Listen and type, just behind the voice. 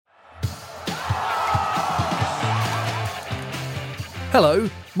Hello,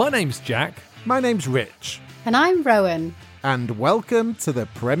 my name's Jack. My name's Rich. And I'm Rowan. And welcome to the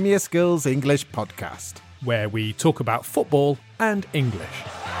Premier Skills English podcast, where we talk about football and English.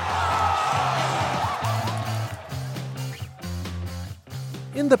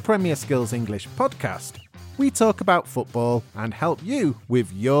 In the Premier Skills English podcast, we talk about football and help you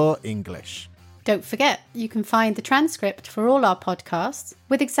with your English. Don't forget, you can find the transcript for all our podcasts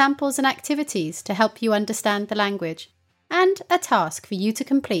with examples and activities to help you understand the language, and a task for you to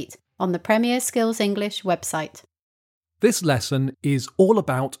complete on the Premier Skills English website. This lesson is all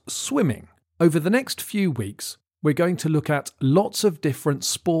about swimming. Over the next few weeks, we're going to look at lots of different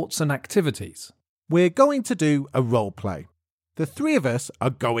sports and activities. We're going to do a role play. The three of us are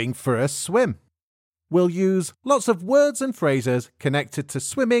going for a swim. We'll use lots of words and phrases connected to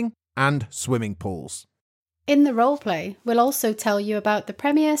swimming and swimming pools. In the role play, we'll also tell you about the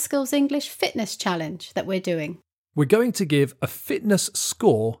Premier Skills English Fitness Challenge that we're doing. We're going to give a fitness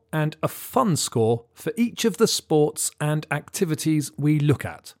score and a fun score for each of the sports and activities we look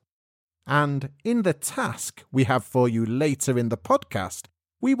at. And in the task we have for you later in the podcast,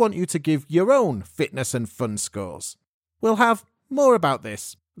 we want you to give your own fitness and fun scores. We'll have more about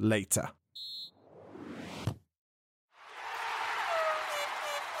this later.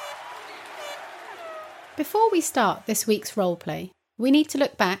 Before we start this week's role play, we need to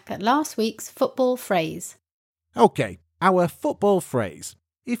look back at last week's football phrase. Okay, our football phrase.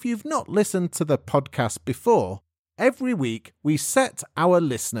 If you've not listened to the podcast before, every week we set our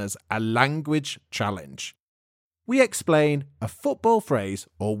listeners a language challenge. We explain a football phrase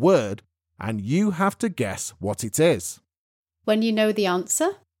or word, and you have to guess what it is. When you know the answer,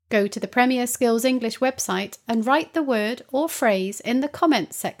 go to the Premier Skills English website and write the word or phrase in the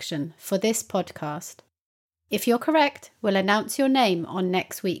comments section for this podcast. If you're correct, we'll announce your name on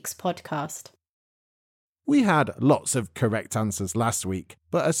next week's podcast. We had lots of correct answers last week,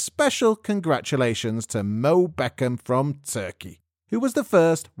 but a special congratulations to Mo Beckham from Turkey, who was the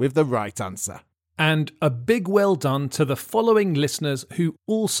first with the right answer. And a big well done to the following listeners who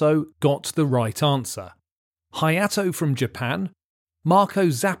also got the right answer. Hayato from Japan, Marco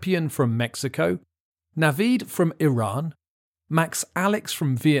Zapian from Mexico, Navid from Iran, Max Alex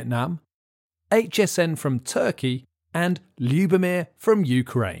from Vietnam, HSN from Turkey, and Lyubomir from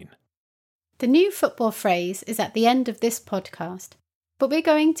Ukraine. The new football phrase is at the end of this podcast, but we're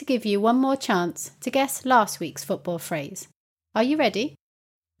going to give you one more chance to guess last week's football phrase. Are you ready?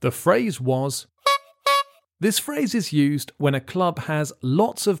 The phrase was... This phrase is used when a club has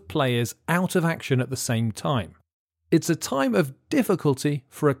lots of players out of action at the same time. It's a time of difficulty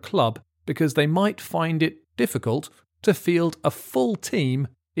for a club because they might find it difficult to field a full team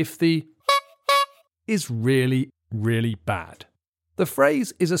if the is really, really bad. The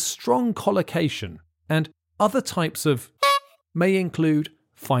phrase is a strong collocation, and other types of may include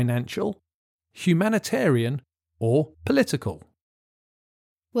financial, humanitarian, or political.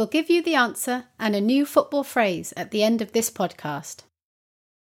 We'll give you the answer and a new football phrase at the end of this podcast.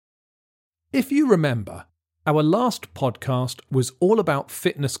 If you remember, our last podcast was all about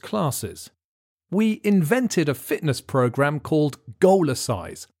fitness classes. We invented a fitness program called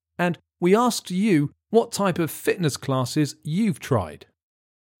Goal-A-Size, and we asked you what type of fitness classes you've tried.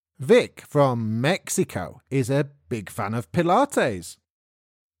 Vic from Mexico is a big fan of Pilates.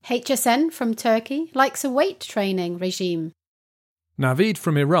 HSN from Turkey likes a weight training regime. Navid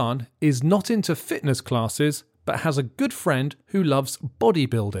from Iran is not into fitness classes but has a good friend who loves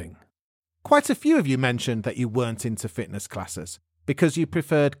bodybuilding. Quite a few of you mentioned that you weren't into fitness classes because you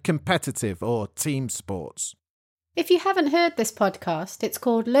preferred competitive or team sports. If you haven't heard this podcast, it's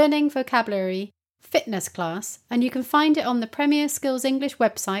called Learning Vocabulary Fitness Class, and you can find it on the Premier Skills English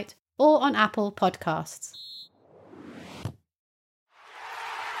website or on Apple Podcasts.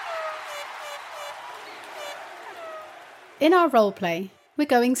 In our role play, we're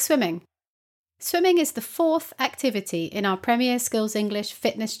going swimming. Swimming is the fourth activity in our Premier Skills English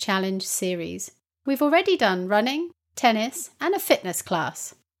Fitness Challenge series. We've already done running, tennis, and a fitness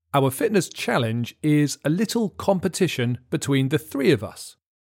class. Our fitness challenge is a little competition between the three of us.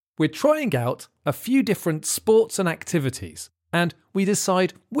 We're trying out a few different sports and activities, and we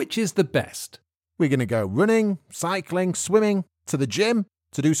decide which is the best. We're going to go running, cycling, swimming, to the gym,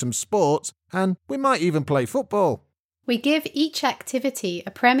 to do some sports, and we might even play football. We give each activity a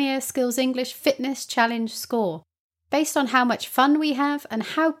Premier Skills English Fitness Challenge score, based on how much fun we have and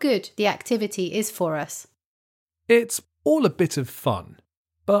how good the activity is for us. It's all a bit of fun,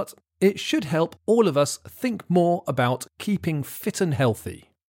 but it should help all of us think more about keeping fit and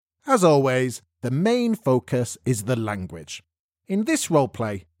healthy. As always, the main focus is the language. In this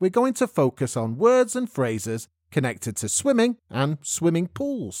roleplay, we're going to focus on words and phrases connected to swimming and swimming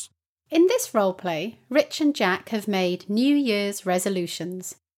pools. In this roleplay, Rich and Jack have made New Year's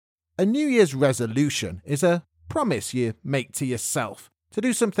resolutions. A New Year's resolution is a promise you make to yourself to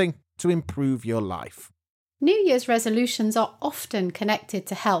do something to improve your life. New Year's resolutions are often connected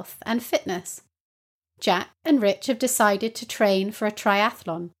to health and fitness. Jack and Rich have decided to train for a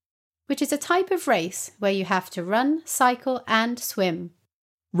triathlon, which is a type of race where you have to run, cycle and swim.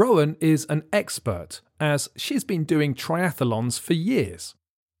 Rowan is an expert, as she's been doing triathlons for years.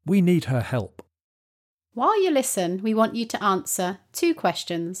 We need her help. While you listen, we want you to answer 2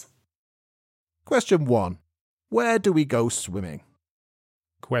 questions. Question 1. Where do we go swimming?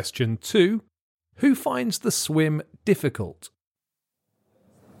 Question 2. Who finds the swim difficult?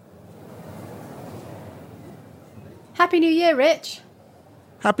 Happy New Year, Rich!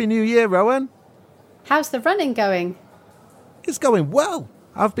 Happy New Year, Rowan. How's the running going? It's going well.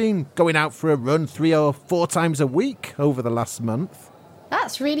 I've been going out for a run 3 or 4 times a week over the last month.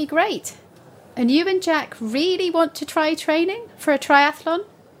 That's really great. And you and Jack really want to try training for a triathlon?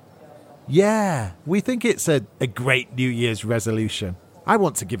 Yeah, we think it's a great New Year's resolution. I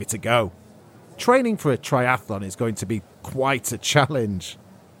want to give it a go. Training for a triathlon is going to be quite a challenge.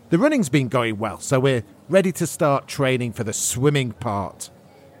 The running's been going well, so we're ready to start training for the swimming part.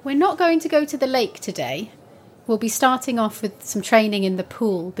 We're not going to go to the lake today. We'll be starting off with some training in the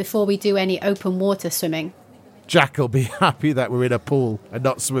pool before we do any open water swimming. Jack will be happy that we're in a pool and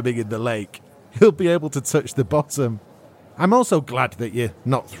not swimming in the lake. He'll be able to touch the bottom. I'm also glad that you're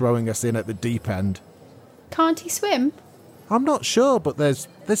not throwing us in at the deep end. Can't he swim? I'm not sure, but there's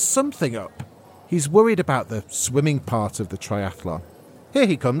something up. He's worried about the swimming part of the triathlon. Here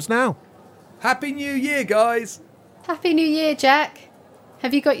he comes now. Happy New Year, guys! Happy New Year, Jack.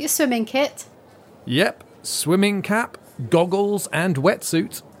 Have you got your swimming kit? Yep, swimming cap, goggles and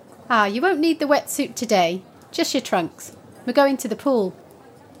wetsuit. You won't need the wetsuit today. Just your trunks. We're going to the pool.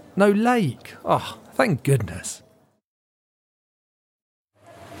 No lake. Oh, thank goodness.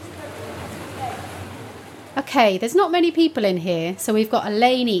 Okay, there's not many people in here, so we've got a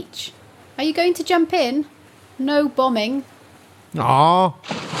lane each. Are you going to jump in? No bombing. Aww.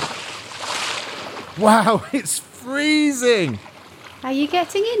 Wow, it's freezing. Are you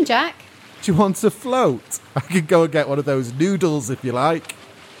getting in, Jack? Do you want to float? I could go and get one of those noodles if you like.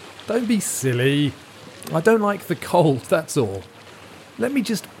 Don't be silly. I don't like the cold, that's all. Let me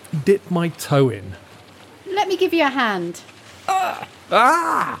just dip my toe in. Let me give you a hand.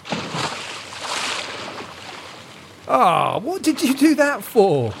 What did you do that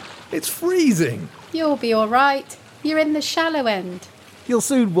for? It's freezing. You'll be all right. You're in the shallow end. You'll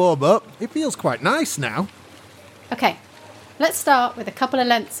soon warm up. It feels quite nice now. Okay, let's start with a couple of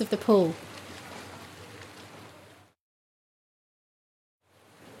lengths of the pool.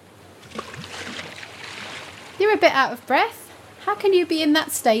 You're a bit out of breath. How can you be in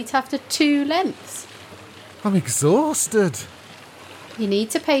that state after 2 lengths? I'm exhausted. You need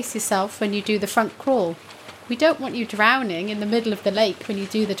to pace yourself when you do the front crawl. We don't want you drowning in the middle of the lake when you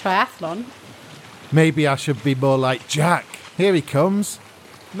do the triathlon. Maybe I should be more like Jack. Here he comes.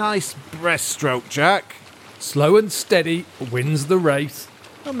 Nice breaststroke, Jack. Slow and steady wins the race.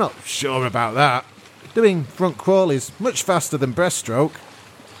 I'm not sure about that. Doing front crawl is much faster than breaststroke.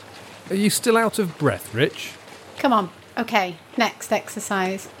 Are you still out of breath, Rich? Come on. Okay, next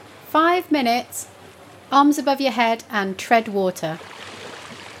exercise. 5 minutes. Arms above your head and tread water.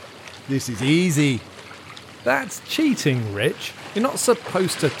 This is easy. That's cheating, Rich. You're not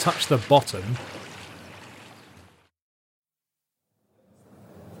supposed to touch the bottom.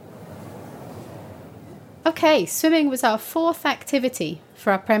 Okay, swimming was our 4th activity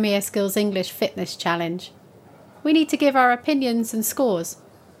for our Premier Skills English Fitness Challenge. We need to give our opinions and scores.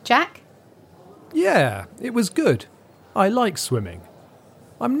 Jack? Yeah, it was good. I like swimming.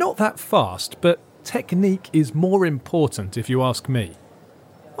 I'm not that fast, but technique is more important if you ask me.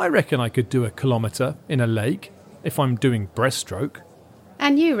 I reckon I could do a kilometre in a lake if I'm doing breaststroke.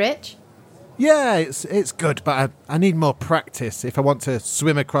 And you, Rich? Yeah, it's good, but I need more practice if I want to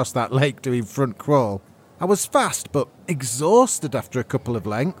swim across that lake doing front crawl. I was fast, but exhausted after a couple of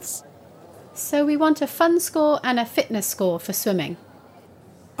lengths. So we want a fun score and a fitness score for swimming.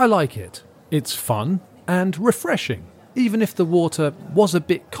 I like it. It's fun and refreshing, even if the water was a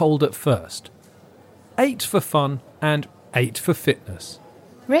bit cold at first. 8 for fun and 8 for fitness.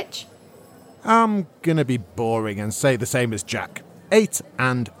 Rich? I'm gonna be boring and say the same as Jack. 8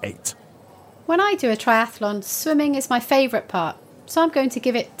 and 8. When I do a triathlon, swimming is my favourite part, so I'm going to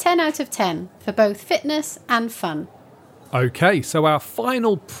give it 10 out of 10 for both fitness and fun. OK, so our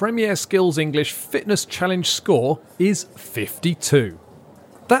final Premier Skills English Fitness Challenge score is 52.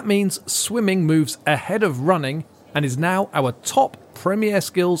 That means swimming moves ahead of running and is now our top Premier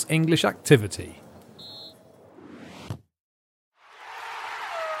Skills English activity.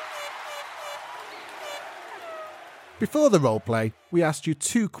 Before the roleplay, we asked you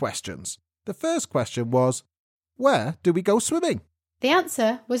 2 questions. The first question was, where do we go swimming? The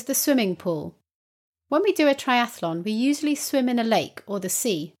answer was the swimming pool. When we do a triathlon, we usually swim in a lake or the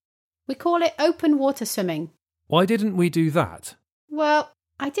sea. We call it open water swimming. Why didn't we do that? Well,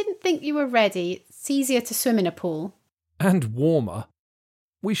 I didn't think you were ready. It's easier to swim in a pool. And warmer.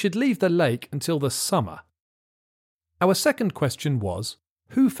 We should leave the lake until the summer. Our second question was,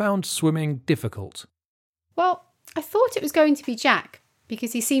 who found swimming difficult? Well, I thought it was going to be Jack,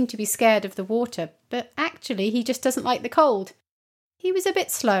 because he seemed to be scared of the water, but actually he just doesn't like the cold. He was a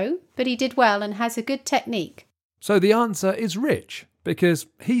bit slow, but he did well and has a good technique. So the answer is Rich, because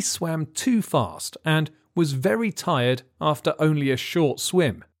he swam too fast and was very tired after only a short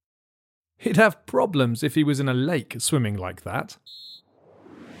swim. He'd have problems if he was in a lake swimming like that.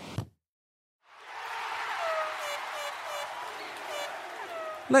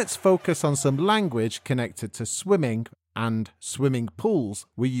 Let's focus on some language connected to swimming and swimming pools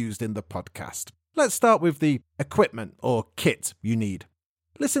we used in the podcast. Let's start with the equipment or kit you need.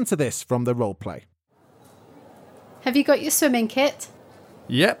 Listen to this from the roleplay. Have you got your swimming kit?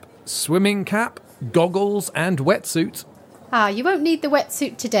 Yep, swimming cap, goggles and wetsuit. You won't need the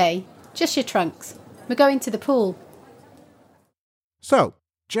wetsuit today, just your trunks. We're going to the pool. So,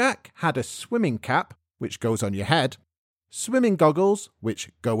 Jack had a swimming cap, which goes on your head, swimming goggles, which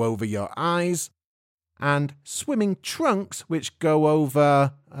go over your eyes, and swimming trunks, which go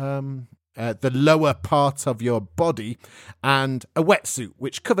over the lower part of your body, and a wetsuit,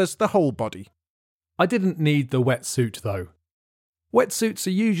 which covers the whole body. I didn't need the wetsuit though. Wetsuits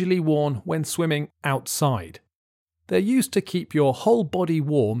are usually worn when swimming outside. They're used to keep your whole body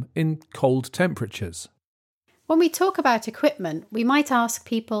warm in cold temperatures. When we talk about equipment, we might ask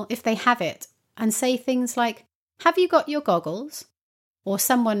people if they have it and say things like, "Have you got your goggles?" Or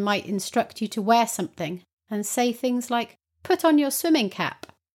someone might instruct you to wear something and say things like, "Put on your swimming cap."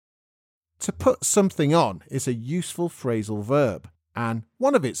 To put something on is a useful phrasal verb, and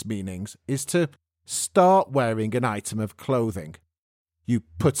one of its meanings is to start wearing an item of clothing. You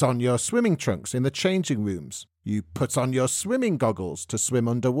put on your swimming trunks in the changing rooms. You put on your swimming goggles to swim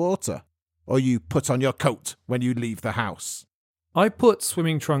underwater. Or you put on your coat when you leave the house. I put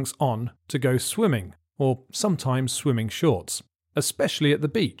swimming trunks on to go swimming, or sometimes swimming shorts, especially at the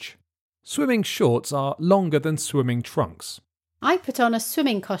beach. Swimming shorts are longer than swimming trunks. I put on a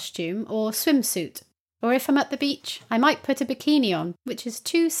swimming costume or swimsuit, or if I'm at the beach, I might put a bikini on, which is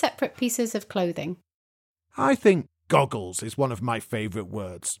 2 separate pieces of clothing. I think goggles is one of my favourite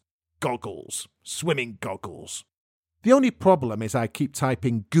words. Goggles. Swimming goggles. The only problem is I keep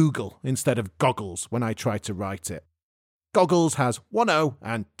typing Google instead of goggles when I try to write it. Goggles has 1 O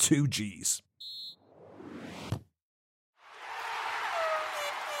and 2 G's.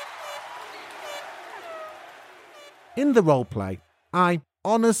 In the roleplay, I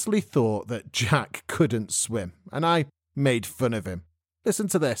honestly thought that Jack couldn't swim, and I made fun of him. Listen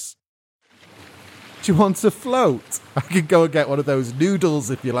to this. Do you want to float? I could go and get one of those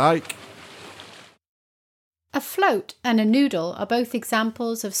noodles if you like. A float and a noodle are both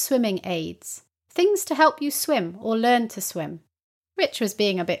examples of swimming aids, things to help you swim or learn to swim. Rich was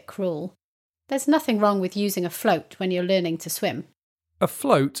being a bit cruel. There's nothing wrong with using a float when you're learning to swim. A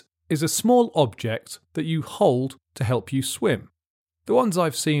float is a small object that you hold to help you swim. The ones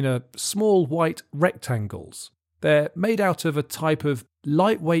I've seen are small white rectangles. They're made out of a type of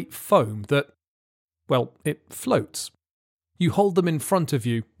lightweight foam that, well, it floats. You hold them in front of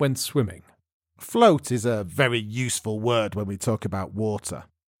you when swimming. Float is a very useful word when we talk about water.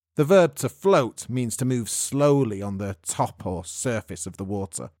 The verb to float means to move slowly on the top or surface of the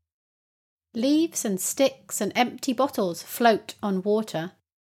water. Leaves and sticks and empty bottles float on water.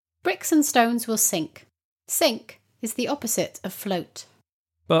 Bricks and stones will sink. Sink is the opposite of float.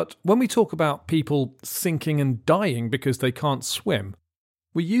 But when we talk about people sinking and dying because they can't swim,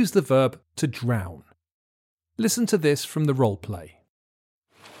 we use the verb to drown. Listen to this from the roleplay.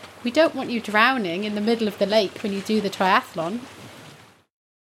 We don't want you drowning in the middle of the lake when you do the triathlon.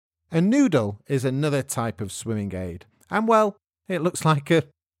 A noodle is another type of swimming aid. And well, it looks like a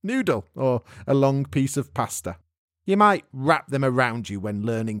noodle or a long piece of pasta. You might wrap them around you when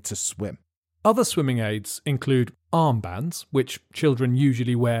learning to swim. Other swimming aids include armbands, which children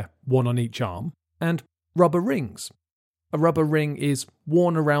usually wear one on each arm, and rubber rings. A rubber ring is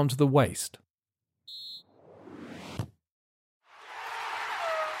worn around the waist.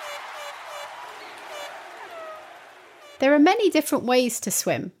 There are many different ways to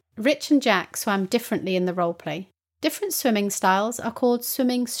swim. Rich and Jack swam differently in the roleplay. Different swimming styles are called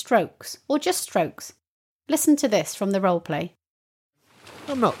swimming strokes, or just strokes. Listen to this from the roleplay.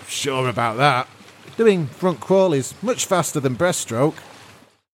 I'm not sure about that. Doing front crawl is much faster than breaststroke.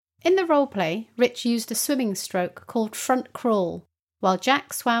 In the roleplay, Rich used a swimming stroke called front crawl, while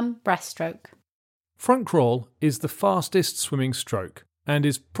Jack swam breaststroke. Front crawl is the fastest swimming stroke and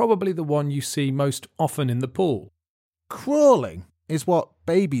is probably the one you see most often in the pool. Crawling is what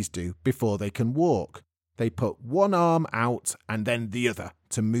babies do before they can walk. They put one arm out and then the other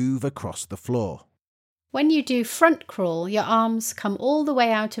to move across the floor. When you do front crawl, your arms come all the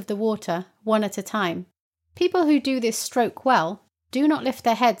way out of the water, one at a time. People who do this stroke well do not lift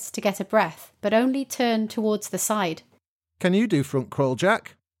their heads to get a breath, but only turn towards the side. Can you do front crawl,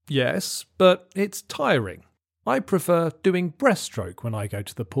 Jack? Yes, but it's tiring. I prefer doing breaststroke when I go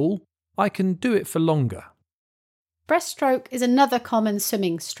to the pool. I can do it for longer. Breaststroke is another common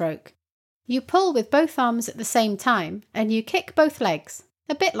swimming stroke. You pull with both arms at the same time and you kick both legs,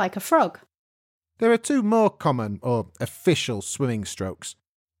 a bit like a frog. There are two more common or official swimming strokes,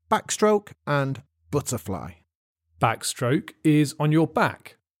 backstroke and butterfly. Backstroke is on your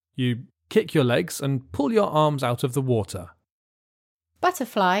back. You kick your legs and pull your arms out of the water.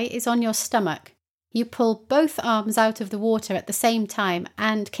 Butterfly is on your stomach. You pull both arms out of the water at the same time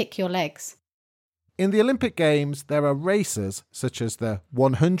and kick your legs. In the Olympic Games, there are races such as the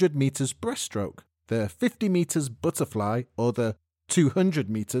 100 metres breaststroke, the 50 metres butterfly, or the 200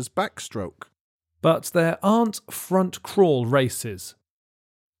 metres backstroke. But there aren't front crawl races.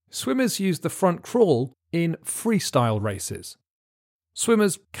 Swimmers use the front crawl in freestyle races.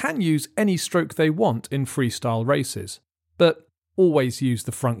 Swimmers can use any stroke they want in freestyle races, but always use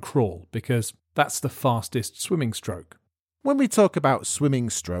the front crawl because that's the fastest swimming stroke. When we talk about swimming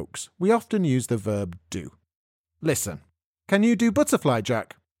strokes, we often use the verb do. Listen, can you do butterfly,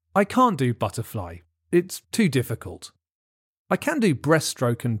 Jack? I can't do butterfly. It's too difficult. I can do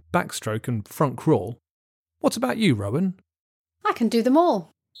breaststroke and backstroke and front crawl. What about you, Rowan? I can do them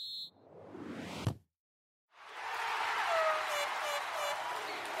all.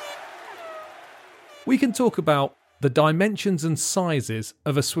 We can talk about the dimensions and sizes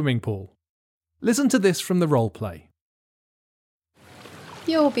of a swimming pool. Listen to this from the roleplay.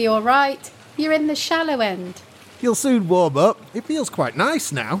 You'll be all right. You're in the shallow end. You'll soon warm up. It feels quite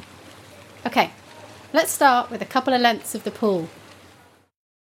nice now. Okay, let's start with a couple of lengths of the pool.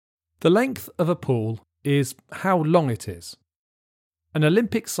 The length of a pool is how long it is. An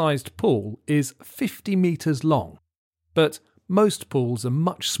Olympic-sized pool is 50 metres long, but most pools are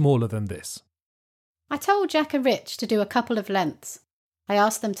much smaller than this. I told Jack and Rich to do a couple of lengths. I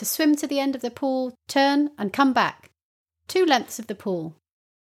asked them to swim to the end of the pool, turn and come back. 2 lengths of the pool.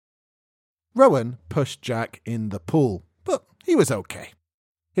 Rowan pushed Jack in the pool, but he was okay.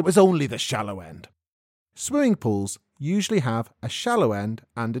 It was only the shallow end. Swimming pools usually have a shallow end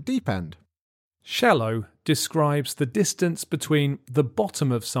and a deep end. Shallow describes the distance between the bottom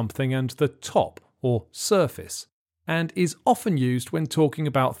of something and the top, or surface, and is often used when talking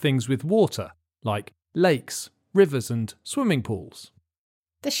about things with water, like lakes, rivers and swimming pools.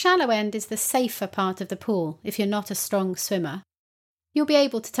 The shallow end is the safer part of the pool if you're not a strong swimmer. You'll be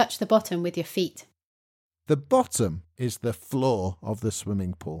able to touch the bottom with your feet. The bottom is the floor of the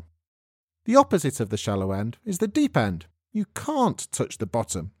swimming pool. The opposite of the shallow end is the deep end. You can't touch the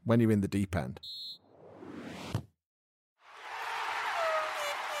bottom when you're in the deep end.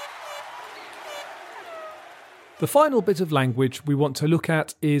 The final bit of language we want to look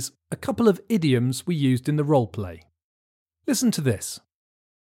at is a couple of idioms we used in the roleplay. Listen to this.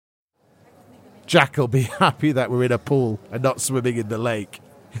 Jack will be happy that we're in a pool and not swimming in the lake.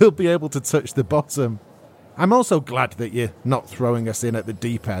 He'll be able to touch the bottom. I'm also glad that you're not throwing us in at the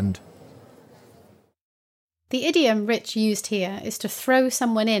deep end. The idiom Rich used here is to throw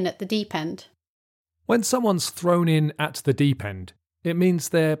someone in at the deep end. When someone's thrown in at the deep end, it means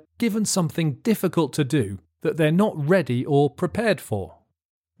they're given something difficult to do that they're not ready or prepared for.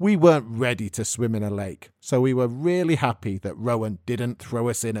 We weren't ready to swim in a lake, so we were really happy that Rowan didn't throw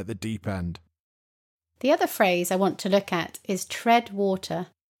us in at the deep end. The other phrase I want to look at is tread water.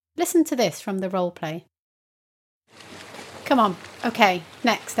 Listen to this from the roleplay. Come on, okay,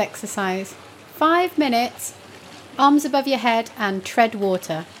 next exercise. 5 minutes, arms above your head and tread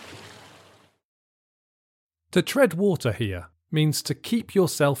water. To tread water here means to keep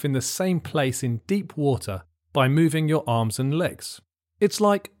yourself in the same place in deep water by moving your arms and legs. It's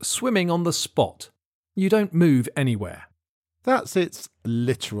like swimming on the spot. You don't move anywhere. That's its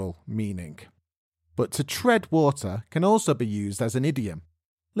literal meaning. But to tread water can also be used as an idiom.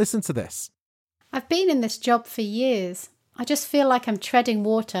 Listen to this. I've been in this job for years. I just feel like I'm treading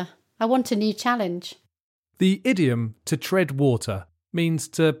water. I want a new challenge. The idiom to tread water means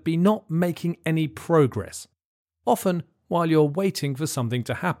to be not making any progress, often while you're waiting for something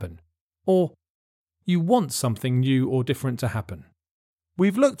to happen, or you want something new or different to happen.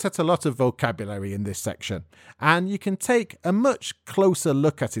 We've looked at a lot of vocabulary in this section, and you can take a much closer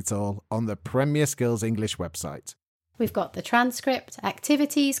look at it all on the Premier Skills English website. We've got the transcript,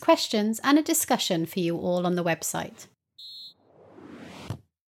 activities, questions, and a discussion for you all on the website.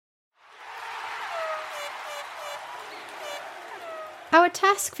 Our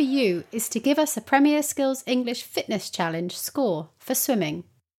task for you is to give us a Premier Skills English Fitness Challenge score for swimming.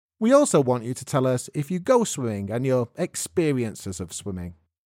 We also want you to tell us if you go swimming and your experiences of swimming.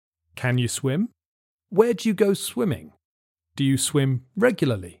 Can you swim? Where do you go swimming? Do you swim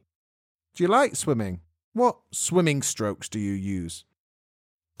regularly? Do you like swimming? What swimming strokes do you use?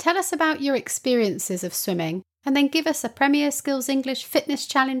 Tell us about your experiences of swimming and then give us a Premier Skills English Fitness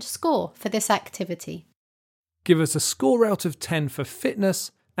Challenge score for this activity. Give us a score out of 10 for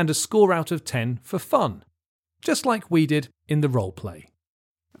fitness and a score out of 10 for fun, just like we did in the role play.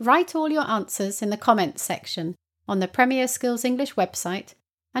 Write all your answers in the comments section on the Premier Skills English website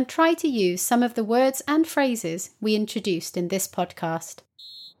and try to use some of the words and phrases we introduced in this podcast.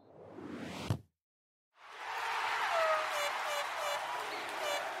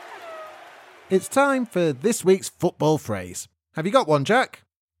 It's time for this week's football phrase. Have you got one, Jack?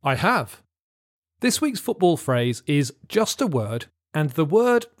 I have. This week's football phrase is just a word, and the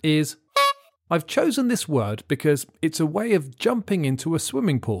word is... I've chosen this word because it's a way of jumping into a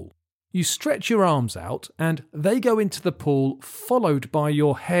swimming pool. You stretch your arms out and they go into the pool, followed by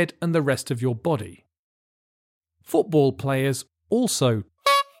your head and the rest of your body. Football players also,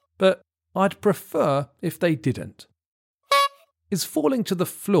 but I'd prefer if they didn't. Is falling to the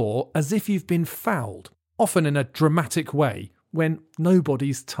floor as if you've been fouled, often in a dramatic way when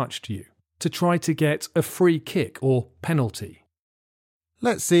nobody's touched you, to try to get a free kick or penalty.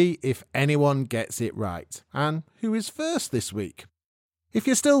 Let's see if anyone gets it right and who is first this week. If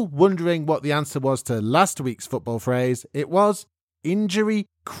you're still wondering what the answer was to last week's football phrase, it was injury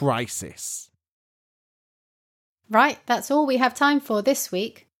crisis. Right, that's all we have time for this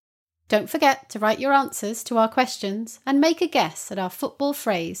week. Don't forget to write your answers to our questions and make a guess at our football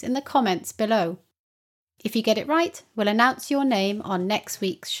phrase in the comments below. If you get it right, we'll announce your name on next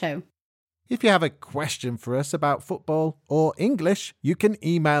week's show. If you have a question for us about football or English, you can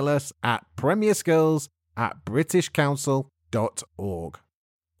email us at premierskills@britishcouncil.org.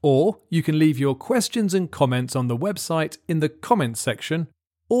 Or you can leave your questions and comments on the website in the comments section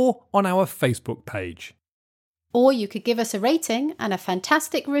or on our Facebook page. Or you could give us a rating and a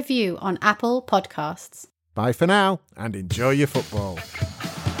fantastic review on Apple Podcasts. Bye for now and enjoy your football.